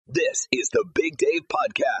This is the Big Dave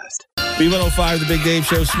Podcast. B105, the Big Dave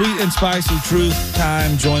Show, sweet and spicy truth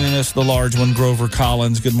time. Joining us, the large one, Grover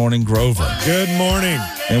Collins. Good morning, Grover. Good morning.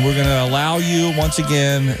 And we're going to allow you, once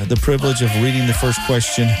again, the privilege of reading the first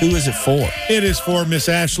question. Who is it for? It is for Miss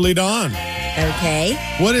Ashley Dawn. Okay.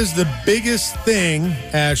 What is the biggest thing,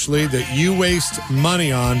 Ashley, that you waste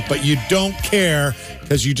money on, but you don't care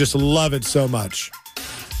because you just love it so much?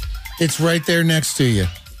 It's right there next to you.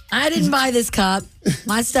 I didn't buy this cup.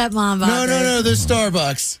 My stepmom bought this. No. There's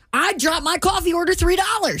Starbucks. I dropped my coffee order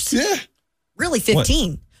 $3. Yeah. Really,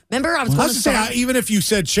 15. Remember, I was I going was to to say, even if you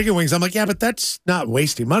said chicken wings, I'm like, yeah, but that's not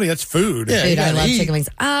wasting money. That's food. Yeah. Dude, you I gotta love eat. chicken wings.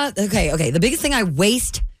 Okay. The biggest thing I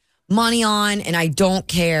waste money on and I don't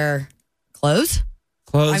care, clothes.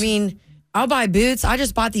 Close. I mean, I'll buy boots. I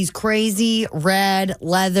just bought these crazy red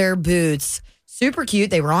leather boots. Super cute.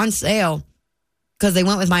 They were on sale because they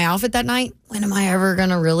went with my outfit that night. When am I ever going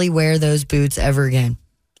to really wear those boots ever again?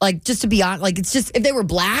 Like, just to be honest, like, it's just, if they were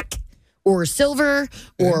black or silver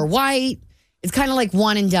or white, it's kind of like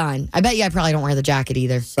one and done. I bet you I probably don't wear the jacket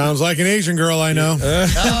either. Sounds like an Asian girl I know.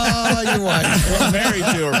 Oh, you're right. I'm married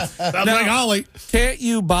to her. Sounds like Ollie. Can't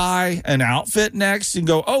you buy an outfit next and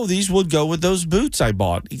go, oh, these would go with those boots I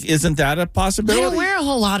bought? Isn't that a I possibility? don't wear a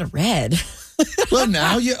whole lot of red. Well,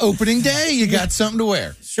 now you opening day. You got something to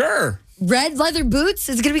wear. Sure. Red leather boots?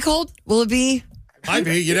 Is it going to be cold? Will it be? Might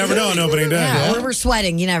be. You never know on opening day. Yeah, we're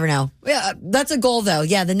sweating. You never know. Yeah, that's a goal, though.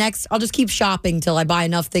 Yeah, I'll just keep shopping till I buy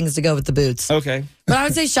enough things to go with the boots. Okay. But I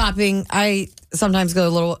would say shopping, I sometimes go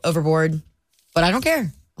a little overboard, but I don't care.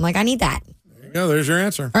 I'm like, I need that. There you go. There's your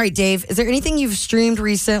answer. All right, Dave, is there anything you've streamed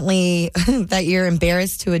recently that you're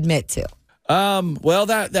embarrassed to admit to? Well,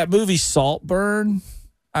 that movie Saltburn,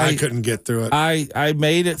 I couldn't get through it. I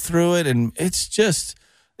made it through it, and it's just,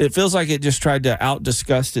 it feels like it just tried to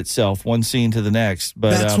out-disgust itself one scene to the next.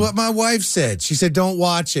 But That's what my wife said. She said, don't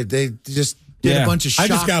watch it. They just did a bunch of shock I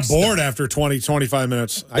just got stuff. bored after 25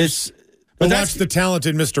 minutes. I but watched The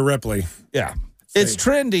Talented Mr. Ripley. Yeah. It's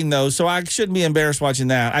trending, though, so I shouldn't be embarrassed watching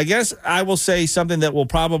that. I guess I will say something that will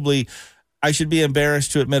probably, I should be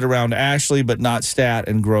embarrassed to admit around Ashley, but not Stat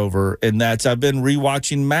and Grover, and that's I've been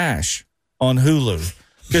rewatching MASH on Hulu.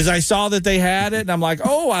 Because I saw that they had it, and I'm like,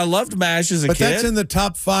 oh, I loved MASH as a But kid. that's in the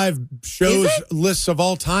top 5 shows lists of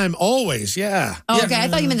all time, always. Yeah. Oh, okay. I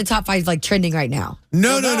thought you meant the top 5 like trending right now.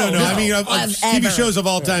 No. I mean, of Ever. TV shows of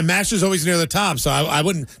all time, MASH is always near the top, so I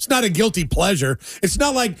wouldn't. It's not a guilty pleasure. It's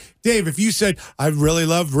not like, Dave, if you said, I really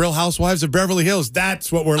love Real Housewives of Beverly Hills,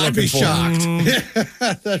 that's what we're I'd looking be for.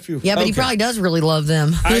 shocked. Yeah, but he probably does really love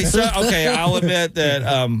them. I'll admit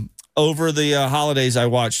that over the holidays, I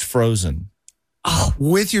watched Frozen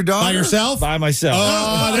With your daughter? By yourself? by myself.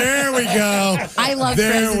 Oh, there we go. I love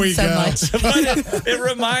There Frozen we so go. much. But it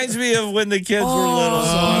reminds me of when the kids were little.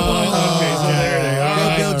 So I'm like, okay, so there they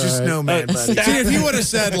are. Go build your snowman, buddy. See, if you would have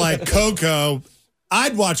said like Coco,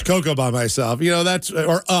 I'd watch Coco by myself. You know, that's,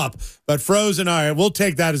 or Up. But Frozen, all right, we'll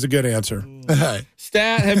take that as a good answer. All right.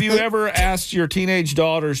 Stat, have you ever asked your teenage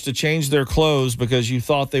daughters to change their clothes because you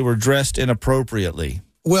thought they were dressed inappropriately?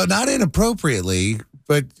 Well, not inappropriately,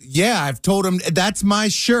 but yeah, I've told them that's my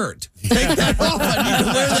shirt. Take that off. I need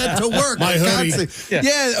to wear that to work. My hoodie. Constantly.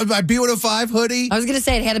 Yeah, my B105 hoodie. I was going to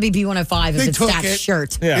say it had to be B105 They if it's took that it.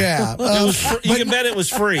 shirt. Yeah. You can bet it was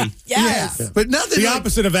free. Yes. Yeah. But nothing The like-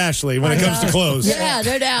 opposite of Ashley when it comes to clothes. Yeah,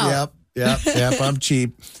 no doubt. Yep. I'm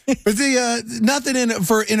cheap. But nothing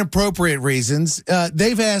for inappropriate reasons.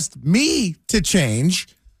 They've asked me to change.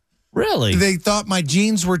 Really? They thought my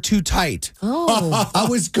jeans were too tight. Oh. I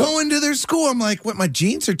was going to their school. I'm like, what? My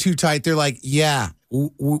jeans are too tight. They're like, yeah,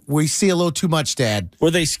 we see a little too much, Dad.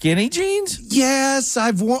 Were they skinny jeans? Yes,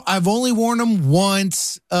 I've only worn them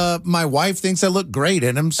once. My wife thinks I look great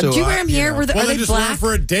in them. So Did you wear them here? Well, are they they just went black?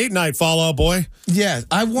 for a date night, Fall Out Boy. yeah,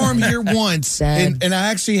 I wore them here once, Sad. and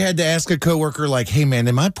I actually had to ask a coworker, like, "Hey, man,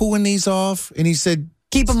 am I pulling these off?" And he said,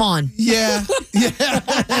 Keep them on. "Yeah,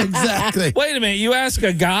 exactly." Wait a minute. You ask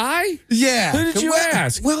a guy? Yeah. Who did you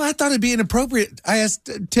ask? Well, I thought it'd be inappropriate. I asked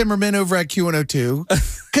Timmerman over at Q102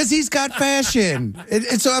 because he's got fashion.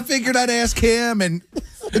 And so I figured I'd ask him, and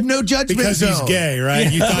no judgment Because he's zone. gay,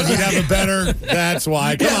 right? You thought he'd have a better. That's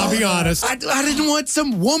why. Come on, be honest. I didn't want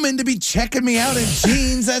some woman to be checking me out in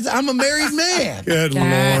jeans. I'm a married man. Good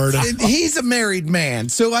That's- Lord. And he's a married man.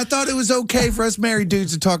 So I thought it was okay for us married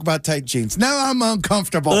dudes to talk about tight jeans. Now I'm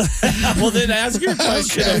uncomfortable. Well, then ask your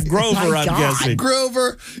question of Grover, My I'm God. guessing.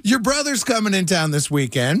 Grover, your brother's coming in town this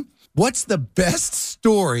weekend. What's the best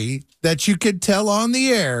story that you could tell on the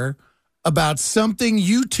air about something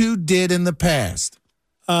you two did in the past?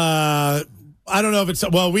 I don't know if it's,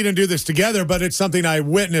 well, we didn't do this together, but it's something I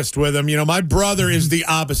witnessed with him. You know, my brother is the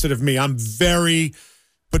opposite of me. I'm very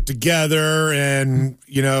put together and,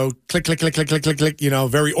 click, click, click, click, click, click, click,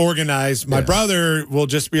 very organized. My brother will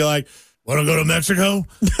just be like, want to go to Mexico?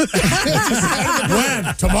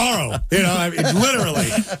 When? Tomorrow. Literally.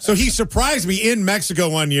 So he surprised me in Mexico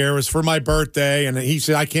one year. It was for my birthday, and he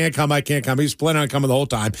said, I can't come. He was planning on coming the whole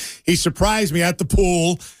time. He surprised me at the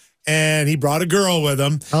pool, and he brought a girl with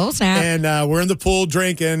him. Oh, snap. And we're in the pool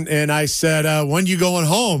drinking, and I said, when you going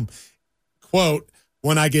home? Quote,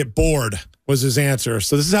 when I get bored, was his answer.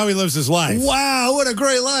 So this is how he lives his life. Wow, what a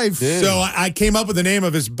great life. Dude. So I came up with the name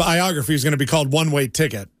of his biography. It's going to be called One Way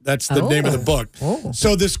Ticket. That's the name of the book. Oh.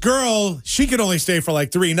 So this girl, she could only stay for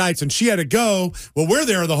like 3 nights, and she had to go. Well, we're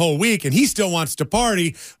there the whole week, and he still wants to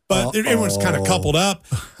party, but everyone's kind of coupled up.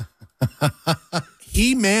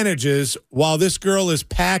 He manages, while this girl is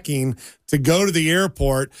packing, to go to the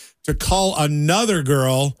airport to call another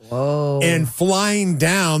girl and flying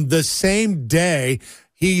down the same day.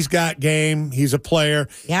 He's got game. He's a player.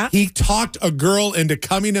 Yeah. He talked a girl into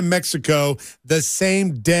coming to Mexico the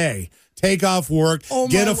same day. Take off work,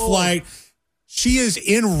 get a flight. She is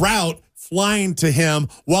en route flying to him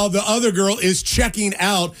while the other girl is checking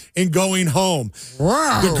out and going home.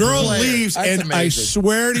 Wow. The girl leaves, and amazing. I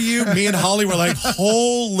swear to you, me and Holly were like,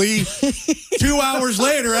 holy. 2 hours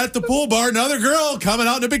later at the pool bar, another girl coming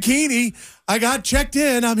out in a bikini. I got checked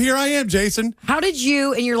in. Here I am, Jason. How did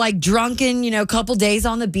you, and you're like drunken, couple days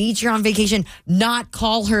on the beach, you're on vacation, not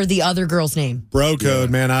call her the other girl's name? Bro code,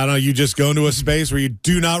 man. I don't know. You just go into a space where you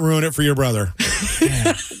do not ruin it for your brother.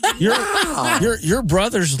 Your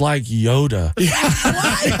brother's like Yoda.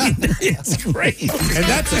 It's great. And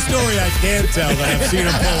that's a story I can tell that I've seen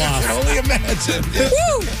him pull off. Only imagine.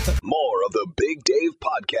 More of the Big Dave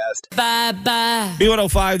Podcast. Bye-bye.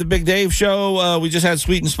 B105, the Big Dave Show. We just had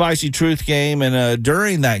Sweet and Spicy Truth game, and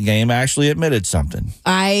during that game, Ashley admitted something.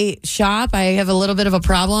 I shop. I have a little bit of a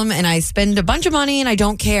problem, and I spend a bunch of money, and I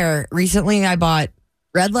don't care. Recently, I bought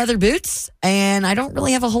red leather boots, and I don't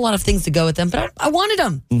really have a whole lot of things to go with them, but I wanted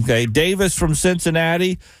them. Okay, Davis from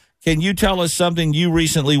Cincinnati, can you tell us something you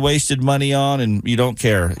recently wasted money on and you don't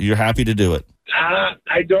care? You're happy to do it.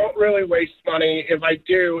 I don't really waste money. If I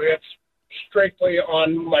do, it's strictly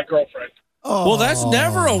on my girlfriend. Well, that's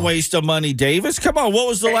never a waste of money, Davis. Come on, what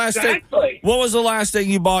was the last thing? What was the last thing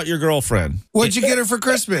you bought your girlfriend? What'd you get her for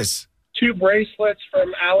Christmas? 2 bracelets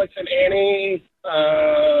from Alex and Annie,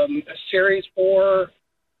 a Series 4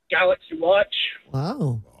 Galaxy Watch.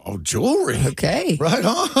 Wow. Oh, jewelry. Okay. Right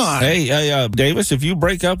on. Hey, Davis, if you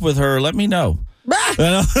break up with her, let me know.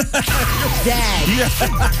 Dad.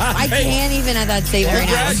 I can't even at that stage right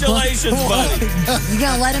now. Congratulations, buddy. You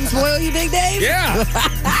gonna let him spoil you, Big Dave? Yeah.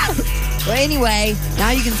 Well, anyway,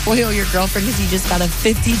 now you can spoil your girlfriend because you just got a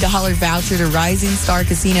 $50 voucher to Rising Star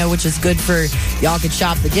Casino, which is good for y'all could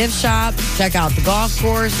shop the gift shop, check out the golf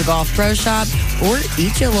course, the golf pro shop, or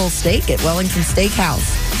eat your little steak at Wellington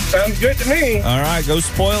Steakhouse. Sounds good to me. All right, go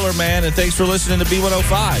spoiler, man, and thanks for listening to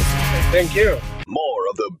B105. Thank you. More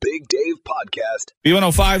of the Big Dave Podcast.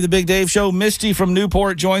 B105, the Big Dave Show. Misty from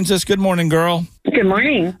Newport joins us. Good morning, girl. Good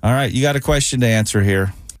morning. All right, you got a question to answer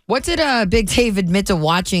here. What did Big Dave admit to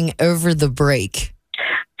watching over the break?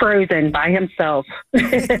 Frozen by himself.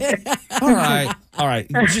 All right.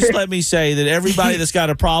 Just let me say that everybody that's got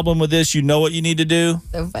a problem with this, you know what you need to do?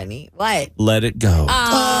 So funny. What? Let it go.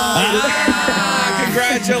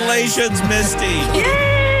 Congratulations, Misty.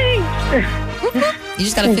 Yay! You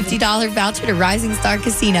just got a $50 voucher to Rising Star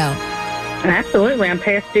Casino. Absolutely. I'm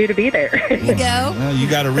past due to be there. There you go. Well, you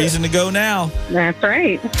got a reason to go now. That's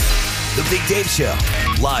right. The Big Dave Show.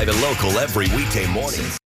 Live and local every weekday morning.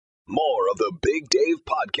 More of the Big Dave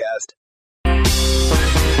Podcast.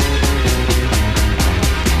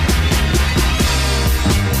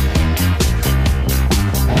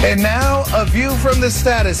 And now, a view from the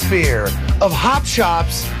stratosphere of Hop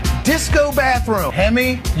Shop's disco bathroom.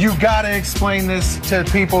 Hemi, you got to explain this to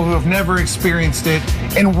people who have never experienced it.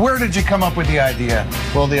 And where did you come up with the idea?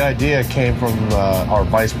 Well, the idea came from our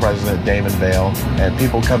vice president, Damon Bale, and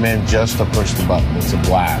people come in just to push the button. It's a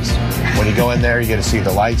blast. When you go in there, you get to see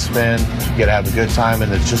the lights spin, you get to have a good time,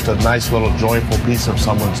 and it's just a nice little joyful piece of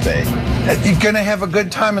someone's day. You're going to have a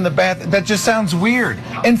good time in the bath. That just sounds weird.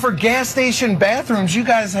 And for gas station bathrooms, you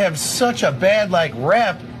guys have such a bad,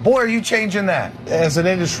 rep. Boy, are you changing that. As an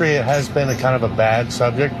industry, it has been a kind of a bad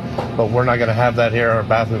subject, but we're not going to have that here. Our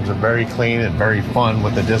bathrooms are very clean and very fun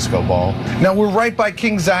with the disco ball. Now, we're right by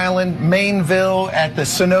Kings Island, Mainville, at the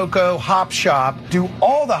Sunoco Hop Shop. Do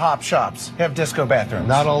all the hop shops have disco bathrooms?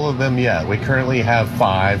 Not all of them yet. We currently have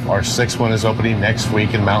 5. Our 6th one is opening next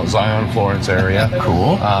week in Mount Zion, Florence area.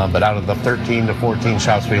 Cool. But out of the 13 to 14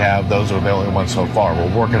 shops we have, those are the only ones so far.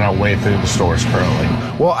 We're working our way through the stores currently.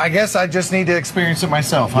 Well, I guess I just need to experience it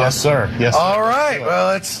myself, huh? Yes, sir. Yes, sir. All right.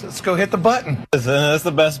 Well, let's go hit the button. That's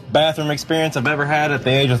the best bathroom experience I've ever had at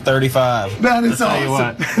the age of 35. That is I'll tell you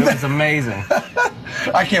awesome. what, it was amazing.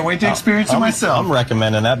 I can't wait to experience it myself. I'm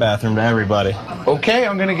recommending that bathroom to everybody. Okay,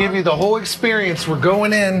 I'm going to give you the whole experience. We're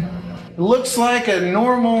going in. It looks like a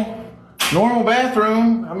normal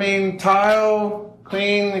bathroom. I mean, tile,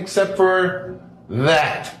 clean, except for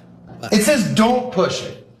that. It says don't push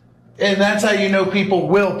it. And that's how you know people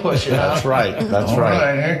will push it. That's right. That's All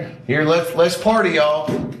right. Here, let's party, y'all.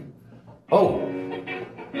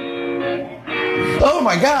 Oh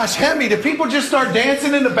my gosh, Hemi, do people just start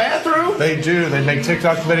dancing in the bathroom? They do. They make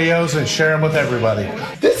TikTok videos and share them with everybody.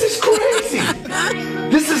 This is crazy.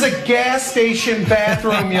 This is a gas station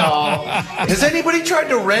bathroom, y'all. Has anybody tried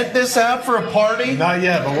to rent this out for a party? Not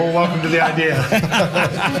yet, but we're welcome to the idea.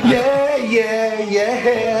 Yeah.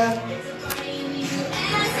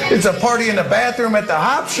 It's a party in the bathroom at the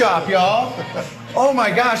Hop Shop, y'all. Oh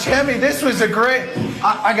my gosh, Hemi, this was a great...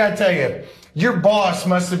 I gotta tell you, your boss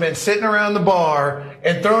must have been sitting around the bar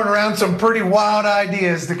and throwing around some pretty wild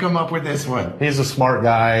ideas to come up with this one. He's a smart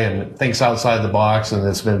guy and thinks outside the box, and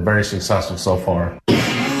it's been very successful so far.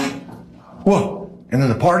 Whoa. And then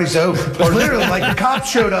the party's over. Or literally, like the cops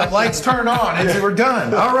showed up, lights turned on, and we're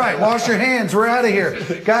done. All right, wash your hands. We're out of here.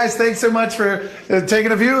 Guys, thanks so much for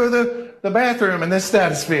taking a view of the bathroom in this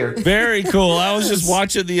stratosphere. Very cool. I was just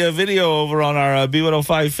watching the video over on our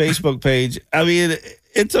B105 Facebook page. I mean,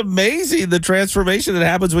 it's amazing the transformation that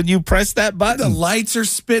happens when you press that button. The lights are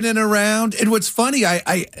spinning around. And what's funny,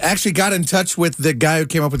 I actually got in touch with the guy who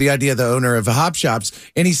came up with the idea, the owner of the Hop Shops,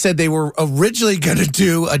 and he said they were originally going to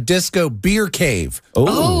do a disco beer cave.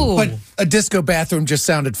 Oh. But a disco bathroom just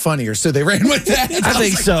sounded funnier, so they ran with that. I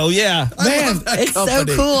think so, yeah. Man, It's so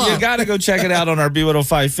cool. You got to go check it out on our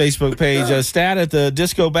B105 Facebook page. Stat at the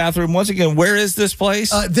disco bathroom. Once again, where is this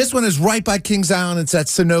place? This one is right by Kings Island. It's at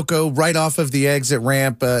Sunoco, right off of the exit ramp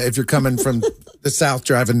if you're coming from the south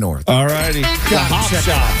driving north. All righty. The Hop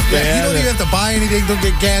Shop. Yeah, you don't even have to buy anything. Don't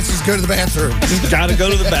get gas. Just go to the bathroom. Just got to go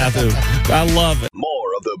to the bathroom. I love it.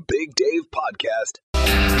 More of the Big Dave Podcast.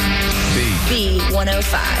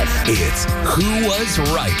 B105. It's Who Was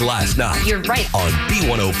Right Last Night. You're right. On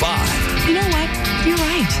B105. You know what? You're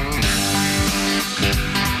right.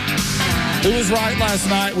 Who was right last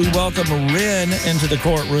night? We welcome Ren into the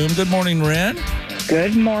courtroom. Good morning, Ren.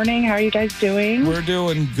 Good morning. How are you guys doing? We're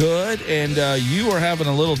doing good, and you are having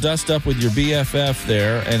a little dust up with your BFF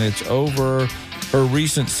there, and it's over her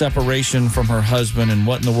recent separation from her husband, and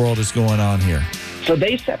what in the world is going on here? So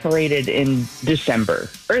they separated in December,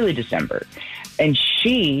 early December, and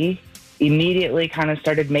she immediately kind of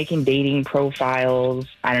started making dating profiles.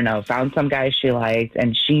 I don't know, found some guy she liked,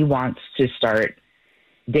 and she wants to start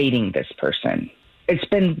dating this person. It's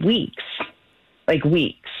been weeks. I'm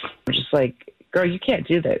just like, girl, you can't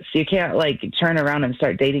do this. You can't turn around and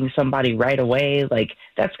start dating somebody right away.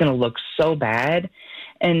 That's going to look so bad.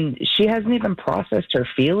 And she hasn't even processed her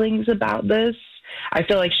feelings about this. I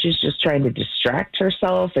feel like she's just trying to distract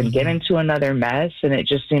herself and get into another mess. And it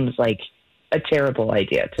just seems like a terrible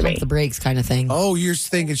idea to me. The brakes kind of thing. Oh, you're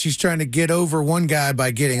thinking she's trying to get over one guy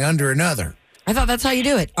by getting under another. I thought that's how you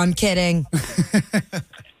do it. I'm kidding.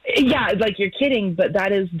 Yeah, you're kidding, but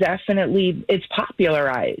that is definitely, it's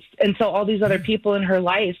popularized. And so all these other people in her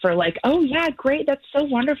life are like, oh, yeah, great, that's so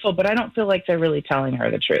wonderful. But I don't feel like they're really telling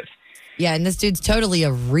her the truth. Yeah, and this dude's totally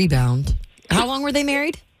a rebound. How long were they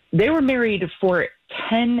married? They were married for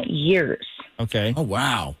 10 years. Okay. Oh,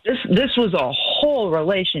 wow. This was a whole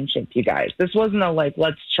relationship, you guys. This wasn't a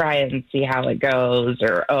let's try it and see how it goes,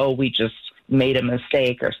 or, oh, we just made a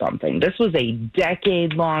mistake or something. This was a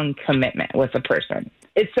decade-long commitment with a person.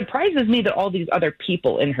 It surprises me that all these other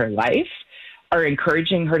people in her life are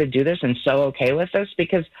encouraging her to do this and so okay with this,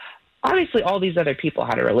 because obviously all these other people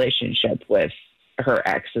had a relationship with her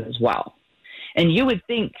ex as well. And you would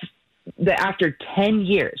think that after 10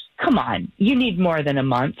 years, come on, you need more than a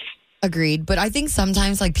month. Agreed. But I think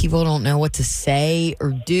sometimes people don't know what to say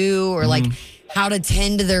or do, or how to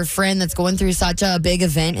tend to their friend that's going through such a big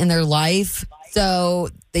event in their life. So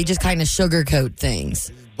they just kind of sugarcoat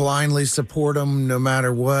things. Blindly support them no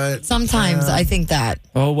matter what. Sometimes I think that.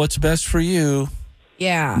 Oh, what's best for you?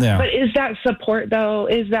 Yeah. But is that support, though?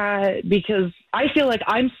 Is that because I feel like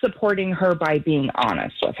I'm supporting her by being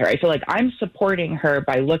honest with her. I feel like I'm supporting her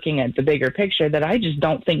by looking at the bigger picture that I just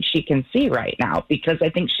don't think she can see right now because I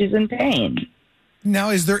think she's in pain. Now,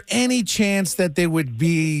 is there any chance that they would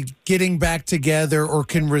be getting back together or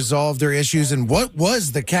can resolve their issues? And what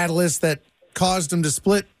was the catalyst that caused them to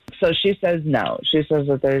split? So she says no. She says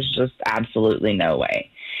that there's just absolutely no way.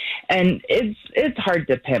 And it's hard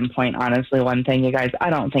to pinpoint, honestly, one thing, you guys. I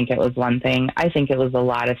don't think it was one thing. I think it was a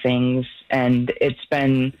lot of things, and it's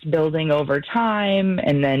been building over time.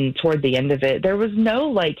 And then toward the end of it, there was no,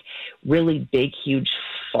 like, really big, huge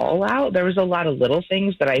fallout. There was a lot of little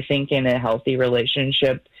things that I think in a healthy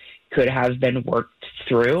relationship could have been worked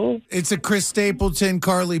through. It's a Chris Stapleton,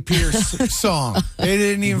 Carly Pierce song. They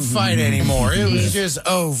didn't even fight anymore. It was just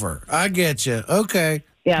over. I get you. Okay.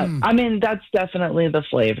 Yeah, I mean, that's definitely the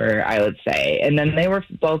flavor, I would say. And then they were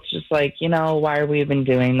both just like, why are we even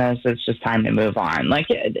doing this? It's just time to move on. Like,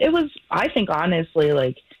 it was, I think, honestly,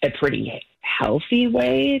 like a pretty healthy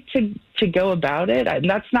way to go about it. And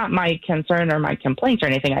that's not my concern or my complaint or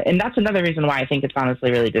anything. And that's another reason why I think it's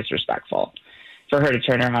honestly really disrespectful for her to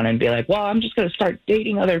turn around and be like, well, I'm just going to start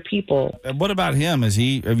dating other people. What about him? Have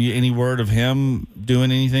you any word of him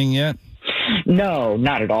doing anything yet? No,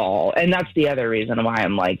 not at all. And that's the other reason why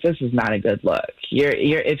I'm like, this is not a good look.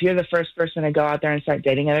 If you're the first person to go out there and start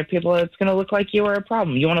dating other people, it's going to look like you are a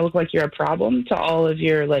problem. You want to look like you're a problem to all of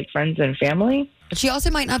your like friends and family. But she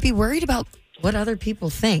also might not be worried about what other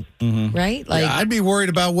people think, right? Like, I'd be worried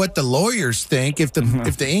about what the lawyers think. If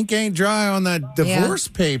the ink ain't dry on that divorce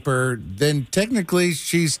paper, then technically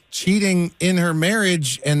she's cheating in her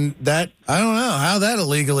marriage, and that I don't know how that'll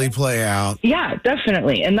legally play out. Yeah,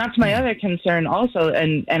 definitely, and that's my other concern also,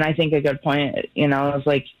 and I think a good point. I was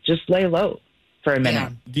like, just lay low for a minute.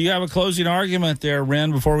 Yeah. Do you have a closing argument there,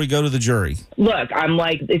 Ren, before we go to the jury? Look, I'm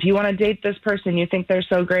like, if you want to date this person, you think they're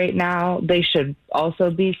so great now, they should also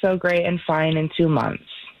be so great and fine in 2 months.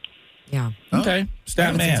 Yeah. Okay.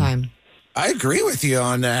 Stat man. I agree with you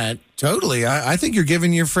on that. Totally. I think you're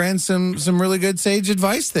giving your friend some really good sage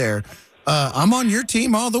advice there. I'm on your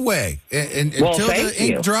team all the way. And until the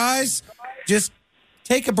ink dries, just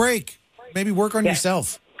take a break. Maybe work on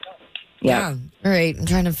yourself. Yeah. All right. I'm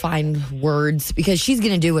trying to find words because she's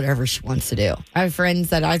going to do whatever she wants to do. I have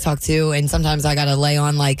friends that I talk to, and sometimes I got to lay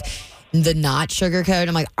on like the not sugarcoat.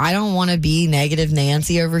 I'm like, I don't want to be negative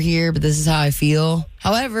Nancy over here, but this is how I feel.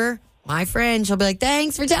 However, my friend, she'll be like,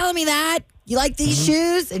 thanks for telling me that. You like these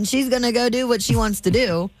shoes? And she's going to go do what she wants to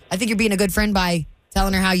do. I think you're being a good friend by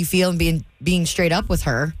telling her how you feel and being straight up with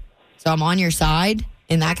her. So I'm on your side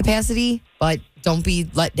in that capacity, but don't be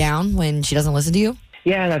let down when she doesn't listen to you.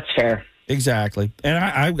 Yeah, that's fair. Exactly. And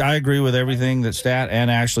I agree with everything that Stat and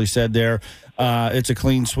Ashley said there. It's a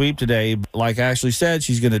clean sweep today. Like Ashley said,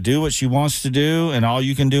 she's going to do what she wants to do, and all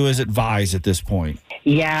you can do is advise at this point.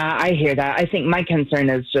 Yeah, I hear that. I think my concern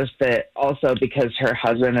is just that also because her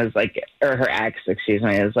husband is like, or her ex, excuse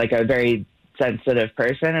me, is like a very sensitive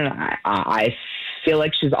person, and I feel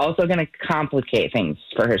like she's also going to complicate things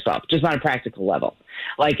for herself, just on a practical level.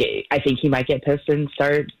 Like, I think he might get pissed and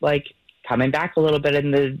start, like, coming back a little bit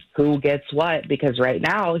in the who gets what, because right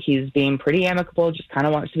now he's being pretty amicable, just kind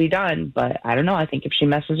of wants to be done. But I don't know. I think if she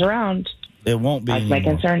messes around, it won't be. That's my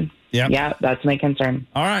concern. Yep. Yeah, that's my concern.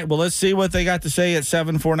 All right. Well, let's see what they got to say at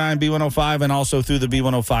 749-B105 and also through the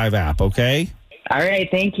B105 app, okay? All right.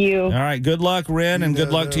 Thank you. All right. Good luck, Ren, and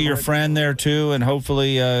good luck to your friend there, too. And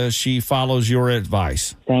hopefully she follows your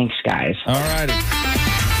advice. Thanks, guys. All righty.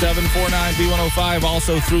 749-B105,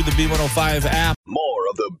 also through the B105 app. More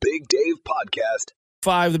of the Big Dave Podcast.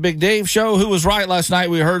 The Big Dave Show. Who was right last night?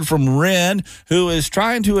 We heard from Ren, who is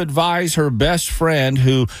trying to advise her best friend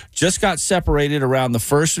who just got separated around the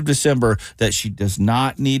 1st of December that she does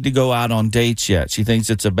not need to go out on dates yet. She thinks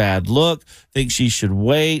it's a bad look, thinks she should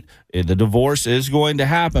wait. The divorce is going to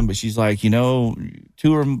happen, but she's like, 2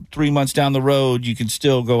 or 3 months down the road, you can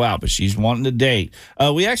still go out, but she's wanting to date.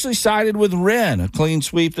 We actually sided with Ren, a clean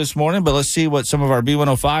sweep this morning, but let's see what some of our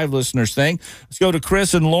B105 listeners think. Let's go to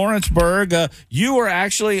Chris in Lawrenceburg. You were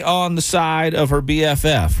actually on the side of her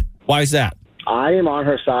BFF. Why is that? I am on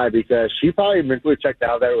her side because she probably mentally checked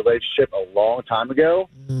out of that relationship a long time ago,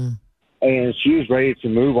 and she was ready to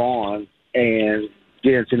move on and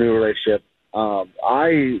get into a new relationship.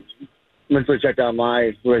 I mentally checked out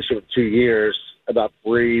my relationship for 2 years, about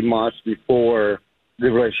 3 months before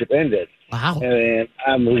the relationship ended. Wow. And then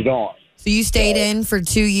I moved on. So you stayed in for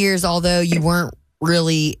 2 years, although you weren't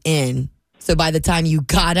really in. So by the time you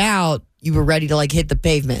got out, you were ready to hit the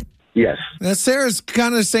pavement. Yes. Now, Sarah's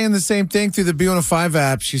kind of saying the same thing through the B105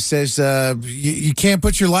 app. She says you can't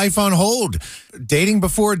put your life on hold. Dating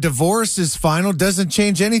before a divorce is final doesn't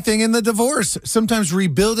change anything in the divorce. Sometimes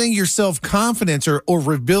rebuilding your self-confidence or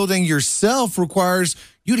rebuilding yourself requires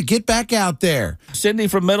you to get back out there. Cindy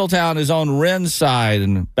from Middletown is on Ren's side,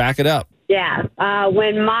 and back it up. Yeah.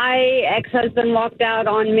 When my ex-husband walked out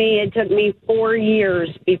on me, it took me 4 years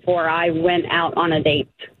before I went out on a date.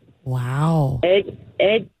 Wow.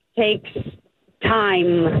 It takes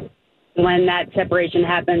time when that separation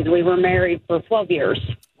happens. We were married for 12 years.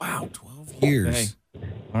 Wow, 12 years. Okay.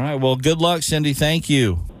 All right. Well, good luck, Cindy. Thank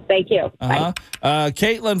you. Thank you. Bye.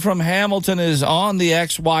 Caitlin from Hamilton is on the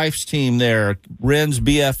ex-wife's team there, Ren's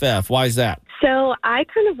BFF. Why is that? So I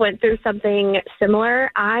kind of went through something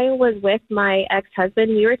similar. I was with my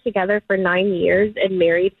ex-husband. We were together for 9 years and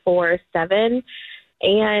married for 7.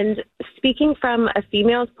 And speaking from a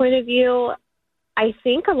female's point of view, I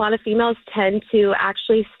think a lot of females tend to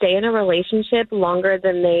actually stay in a relationship longer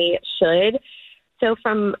than they should. So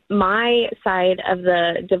from my side of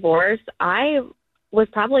the divorce, I was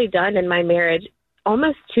probably done in my marriage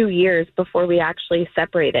almost 2 years before we actually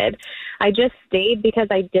separated. I just stayed because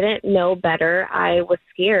I didn't know better. I was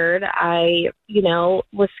scared. I,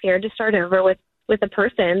 was scared to start over with a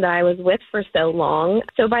person that I was with for so long.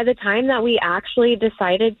 So by the time that we actually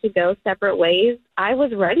decided to go separate ways, I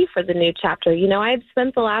was ready for the new chapter. I had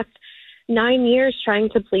spent the last 9 years trying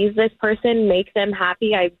to please this person, make them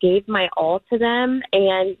happy. I gave my all to them.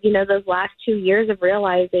 And, those last 2 years of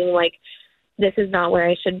realizing, this is not where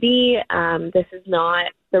I should be. This is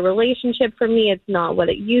not the relationship for me. It's not what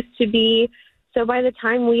it used to be. So by the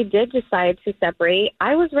time we did decide to separate,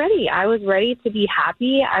 I was ready. I was ready to be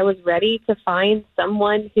happy. I was ready to find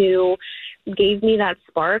someone who gave me that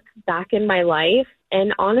spark back in my life.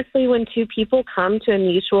 And honestly, when two people come to a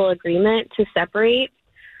mutual agreement to separate,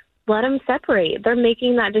 let them separate. They're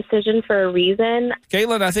making that decision for a reason.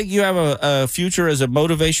 Caitlin, I think you have a future as a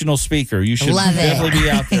motivational speaker. You should definitely be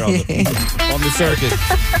out there on the circuit.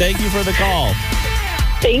 Thank you for the call.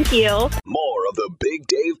 Thank you. More of the Big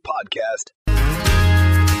Dave Podcast.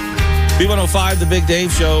 B105, the Big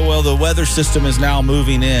Dave Show. Well, the weather system is now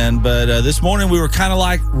moving in, but this morning we were kind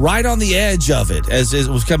of right on the edge of it as it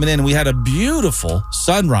was coming in. We had a beautiful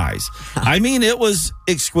sunrise. I mean, it was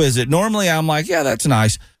exquisite. Normally I'm like, yeah, that's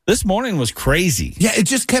nice. This morning was crazy. Yeah, it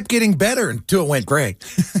just kept getting better until it went gray.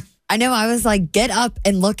 I know. I was like, get up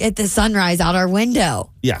and look at the sunrise out our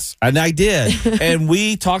window. Yes, and I did. And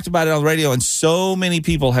we talked about it on the radio, and so many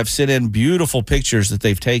people have sent in beautiful pictures that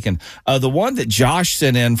they've taken. The one that Josh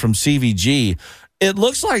sent in from CVG, it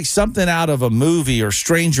looks like something out of a movie or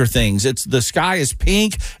Stranger Things. The sky is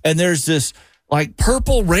pink, and there's this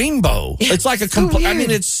purple rainbow. It's like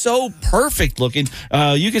it's so perfect looking.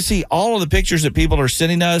 You can see all of the pictures that people are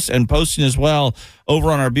sending us and posting as well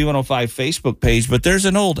over on our B105 Facebook page. But there's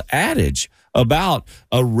an old adage about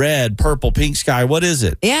a red, purple, pink sky. What is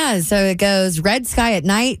it? Yeah, so it goes red sky at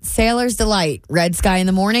night, sailor's delight. Red sky in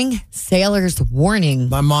the morning, sailor's warning.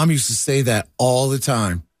 My mom used to say that all the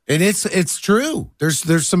time. And it's true.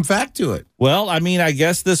 There's some fact to it. Well, I mean, I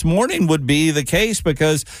guess this morning would be the case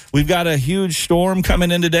because we've got a huge storm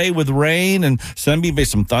coming in today with rain and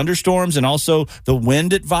some thunderstorms, and also the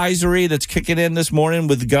wind advisory that's kicking in this morning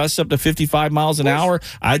with gusts up to 55 miles an hour.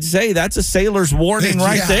 I'd say that's a sailor's warning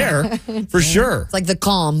right there for sure. It's like the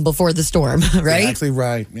calm before the storm, right? Exactly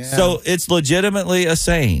right. Yeah. So it's legitimately a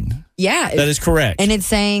saying. Yeah. That is correct. And it's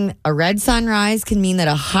saying a red sunrise can mean that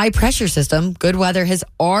a high pressure system, good weather, has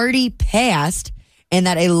already passed, and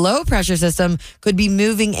that a low pressure system could be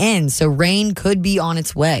moving in. So rain could be on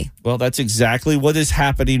its way. Well, that's exactly what is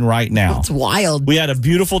happening right now. It's wild. We had a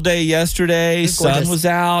beautiful day yesterday. Sun was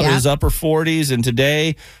out. It was upper 40s. And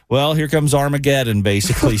today, well, here comes Armageddon,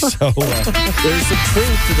 basically. So there's some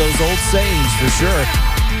truth to those old sayings for sure.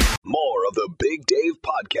 More of the Big Dave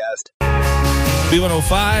Podcast.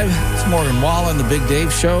 B105, it's Morgan Wallen, the Big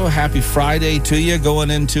Dave Show. Happy Friday to you.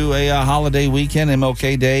 Going into a holiday weekend.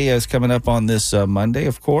 MLK Day is coming up on this Monday,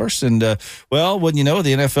 of course. And, wouldn't you know,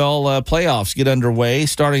 the NFL playoffs get underway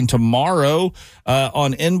starting tomorrow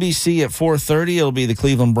on NBC at 4:30. It'll be the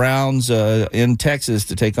Cleveland Browns in Texas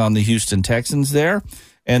to take on the Houston Texans there.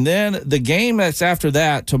 And then the game that's after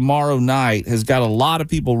that tomorrow night has got a lot of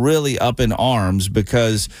people really up in arms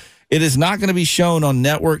because it is not going to be shown on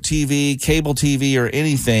network TV, cable TV, or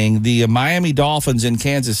anything. The Miami Dolphins in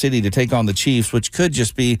Kansas City to take on the Chiefs, which could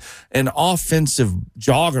just be an offensive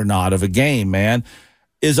juggernaut of a game, man,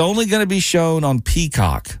 is only going to be shown on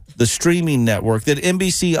Peacock, the streaming network that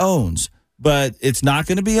NBC owns. but it's not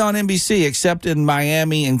going to be on NBC except in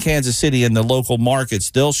Miami and Kansas City in the local markets.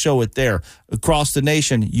 They'll show it there. Across the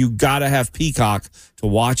nation, you got to have Peacock to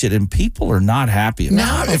watch it, and people are not happy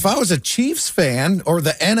about it. If I was a Chiefs fan or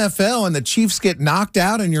the NFL and the Chiefs get knocked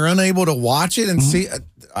out and you're unable to watch it and see,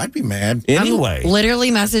 I'd be mad. Anyway. I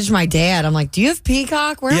literally messaged my dad. I'm like, do you have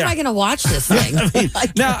Peacock? Where am I going to watch this thing?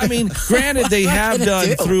 I mean, granted, they have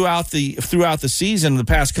done throughout the season, the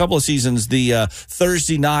past couple of seasons, the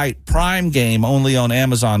Thursday night Prime game only on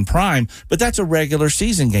Amazon Prime, but that's a regular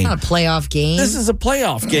season game. Not a playoff game. This is a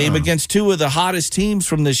playoff game against two of the hottest teams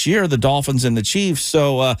from this year, the Dolphins and the Chiefs.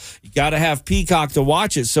 So you got to have Peacock to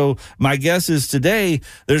watch it. So my guess is today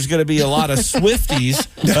there's going to be a lot of Swifties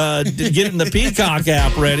getting the Peacock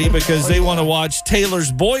app ready because they want to watch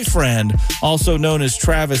Taylor's boyfriend, also known as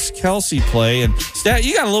Travis Kelce, play. And Stat,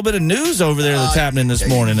 you got a little bit of news over there that's happening this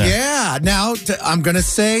morning. Yeah. Now, I'm going to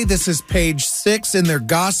say this is page 6 in their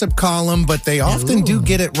gossip column, but they often do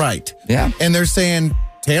get it right. Yeah. And they're saying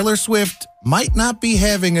Taylor Swift might not be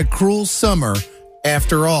having a cruel summer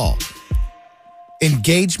after all.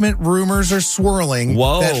 Engagement rumors are swirling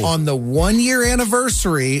that on the 1-year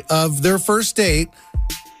anniversary of their first date,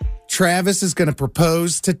 Travis is going to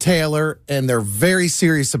propose to Taylor, and they're very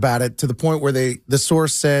serious about it to the point where the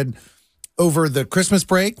source said over the Christmas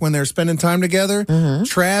break when they're spending time together,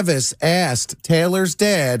 Travis asked Taylor's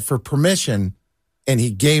dad for permission, and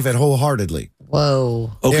he gave it wholeheartedly.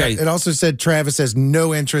 Whoa. Okay. It also said Travis has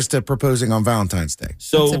no interest in proposing on Valentine's Day.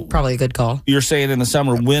 So probably a good call. You're saying in the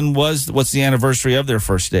summer, what's the anniversary of their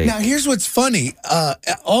first date? Now, here's what's funny.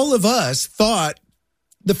 All of us thought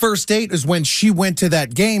the first date is when she went to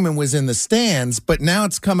that game and was in the stands, but now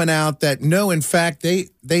it's coming out that no, in fact, they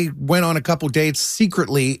went on a couple dates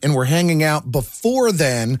secretly and were hanging out before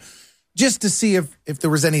then just to see if there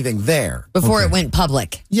was anything there. Before it went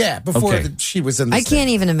public. Yeah, before she was in the I can't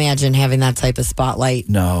even imagine having that type of spotlight.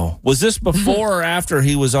 No. Was this before or after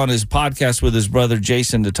he was on his podcast with his brother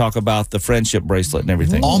Jason to talk about the friendship bracelet and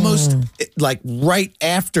everything? Almost like right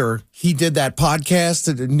after he did that podcast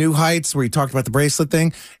at New Heights where he talked about the bracelet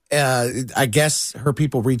thing. I guess her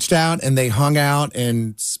people reached out and they hung out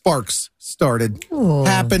and sparks started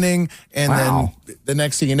happening. And then the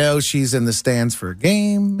next thing you know, she's in the stands for a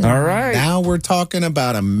game. All right. Now we're talking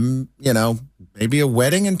about maybe a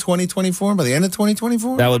wedding in 2024 by the end of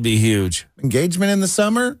 2024. That would be huge. Engagement in the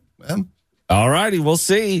summer. Well, all righty, we'll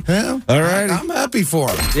see. Yeah, all righty. I'm happy for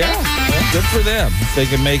them. Yeah, well, good for them. If they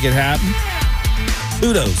can make it happen.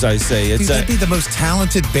 Kudos, I say. It's that'd be the most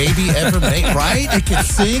talented baby ever made, right? It can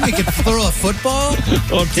sing, it can throw a football.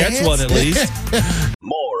 Well, catch one at least.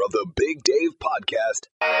 More of the Big Dave Podcast.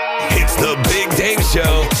 It's the Big Dave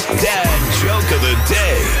Show, Dad Joke of the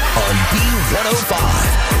Day on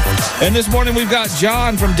B105. And this morning we've got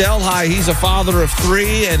John from Delhi. He's a father of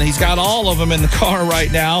 3, and he's got all of them in the car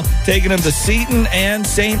right now, taking them to Seton and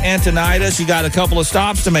St. Antonidas. You got a couple of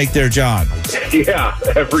stops to make there, John. Yeah,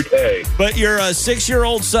 every day. But your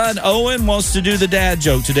 6-year-old son, Owen, wants to do the dad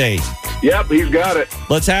joke today. Yep, he's got it.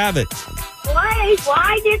 Let's have it.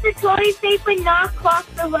 Why did the toilet paper not cross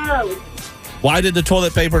the road? Why did the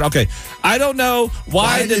toilet paper... Okay, I don't know.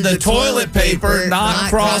 Why did the toilet paper not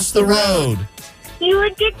cross the road? He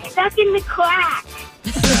would get stuck in the crack.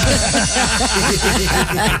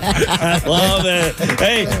 I love it.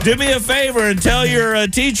 Hey, do me a favor and tell your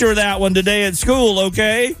teacher that one today at school,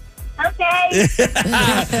 okay? Okay.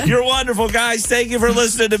 You're wonderful, guys. Thank you for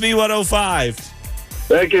listening to B105.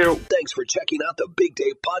 Thank you. Thanks for checking out the Big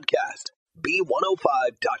Dave Podcast.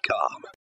 B105.com.